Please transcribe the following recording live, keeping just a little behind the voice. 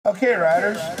Okay,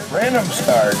 riders, random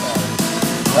start.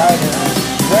 Riders,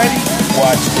 ready?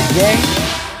 Watch the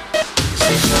game.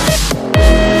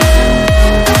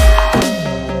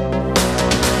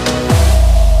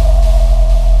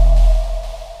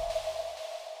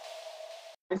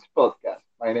 This podcast.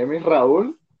 My name is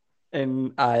Raul.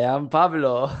 And I am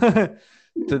Pablo.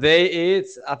 Today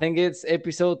I think it's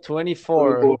episode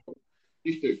 24.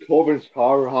 Mr. Cover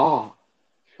Shara.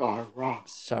 Shara. I don't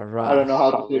Sarah. know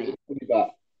how to say it,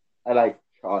 but I like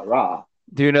Shara.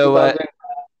 Do you know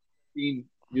 2015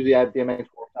 UDI BMX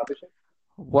World Championship.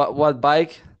 what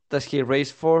bike does he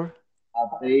race for?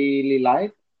 A daily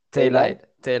light.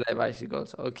 Taillight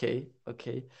bicycles. Okay.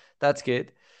 That's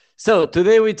good. So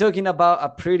today we're talking about a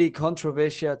pretty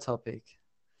controversial topic.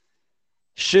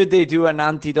 Should they do an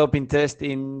anti-doping test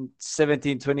in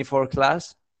 1724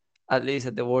 class, at least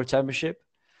at the World Championship?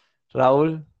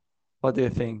 Raul, what do you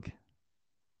think?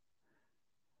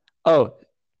 Oh,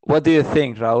 what do you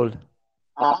think, Raul?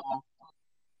 Uh,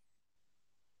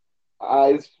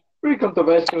 it's pretty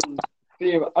controversial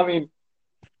theme.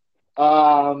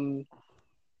 Um,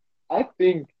 I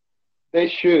think they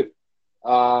should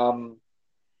um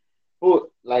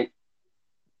put like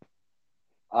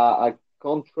a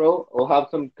control or have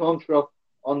some control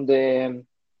on the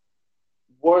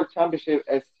World Championship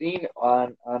as seen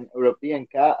on European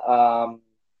Championship.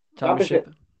 Championship?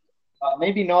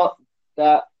 Maybe not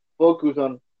that focus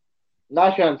on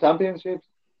national championships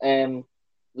and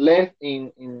less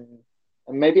in and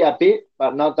maybe a bit,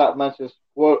 but not that much as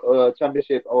World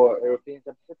Championship or European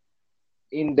Championship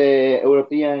in the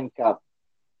European Cup.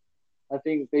 I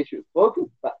think they should focus,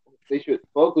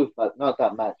 but not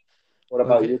that much. What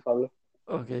about Okay. you, Pablo?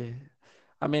 Okay.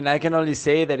 I mean, I can only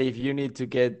say that if you need to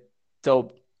get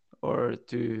dope or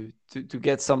to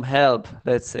get some help,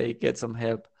 let's say get some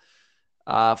help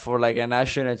for like a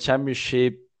national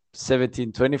championship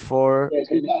 1724, Yes,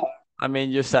 I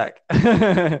mean you suck.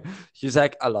 You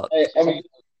suck a lot. I mean,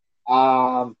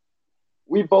 um,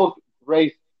 we both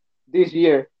raced this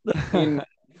year in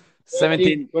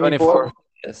 1724. 2024,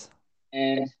 Yes.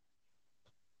 and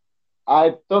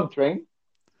I don't train,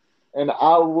 and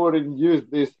I wouldn't use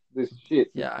this shit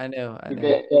Yeah, I know. I to know.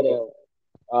 get better.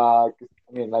 'Cause,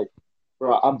 I mean, like,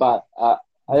 bro, I'm bad. I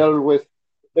always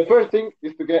the first thing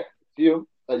is to get to you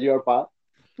that you are bad.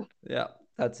 Yeah,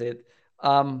 that's it.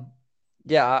 Um,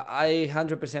 yeah, I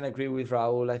 100% agree with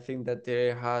Raul. I think that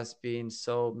there has been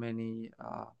so many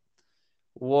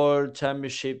world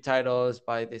championship titles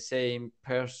by the same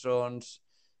persons,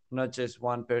 not just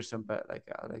one person, but like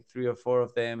three or four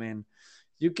of them, and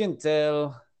you can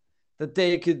tell that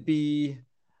they could be.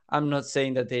 I'm not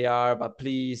saying that they are, but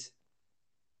please,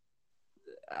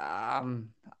 um,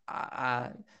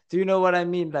 do you know what I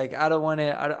mean? Like, I don't want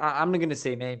to. I'm not gonna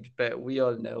say names, but we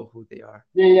all know who they are.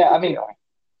 Yeah, yeah. I mean,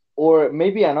 or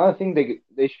maybe another thing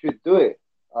they should do it.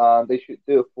 They should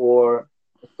do for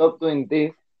stop doing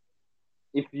this.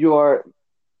 If you are,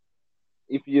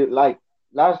 if you like,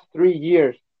 last 3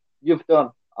 years you've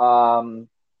done,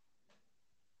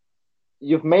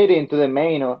 you've made it into the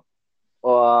main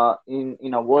or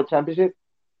in a world championship.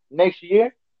 Next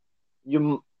year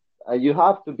you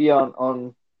have to be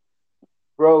on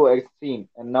pro X team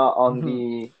and not on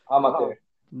the amateur.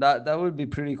 That would be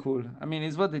pretty cool. I mean,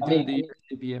 it's what they I do in mean,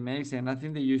 the UFC BMX, and I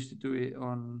think they used to do it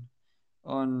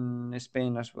on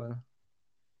Spain as well.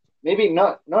 maybe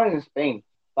not in Spain,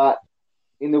 but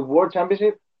in the world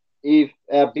championship, if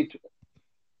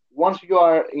once you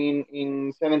are in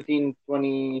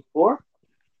 1724,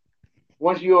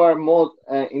 once you are more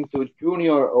into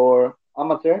junior or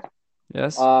amateur,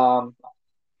 Yes. um,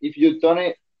 if you done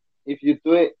it, if you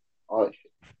do it, oh,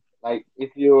 like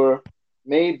if you're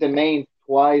made the main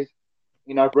twice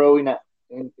in a row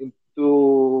in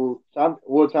two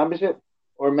world championship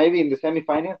or maybe in the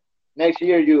semifinal, next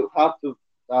year you have to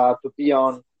be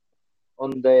on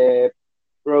the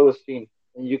pro scene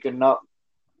and you cannot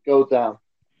go down.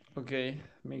 Okay,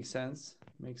 makes sense.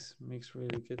 Makes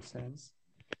really good sense.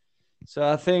 So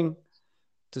I think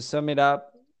to sum it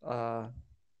up,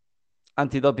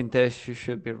 anti-doping test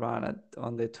should be run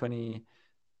on the 20.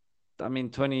 I mean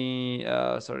 20.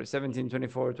 Sorry, 17,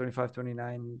 24, 25,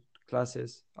 29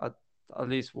 classes at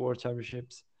least world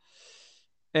championships.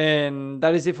 And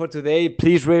that is it for today.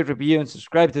 Please rate, review, and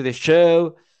subscribe to the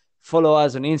show. Follow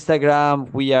us on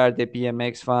Instagram. We are the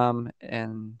BMX fam,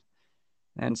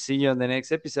 and see you on the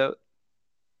next episode.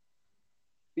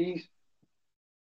 Peace.